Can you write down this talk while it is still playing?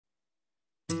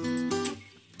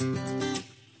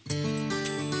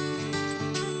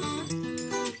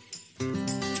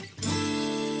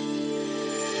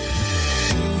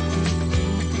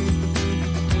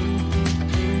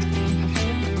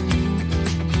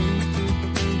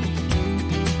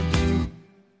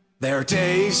There are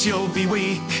days you'll be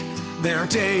weak, there are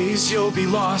days you'll be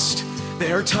lost.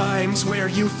 There are times where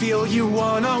you feel you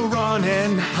wanna run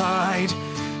and hide.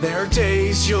 There are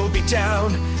days you'll be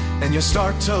down, and you'll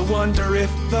start to wonder if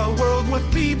the world would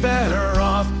be better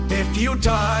off if you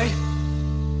died.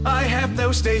 I have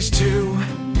those days too,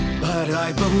 but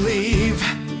I believe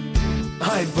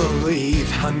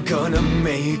I'm gonna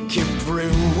make it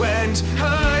through. And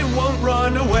I won't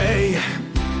run away,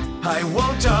 I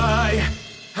won't die.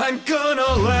 I'm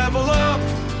gonna level up,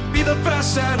 be the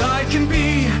best that I can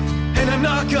be. And I'm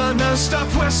not gonna stop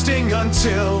questing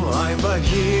until I'm a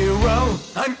hero.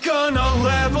 I'm gonna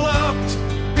level up,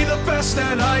 be the best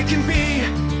that I can be.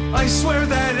 I swear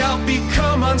that I'll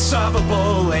become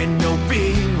unstoppable, ain't no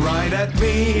being right at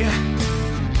me.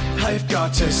 I've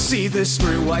got to see this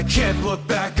through, I can't look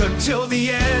back until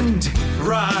the end.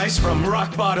 Rise from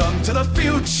rock bottom to the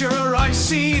future I've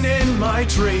seen in my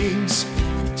dreams.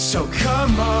 So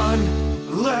come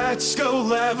on, let's go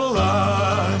level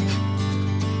up.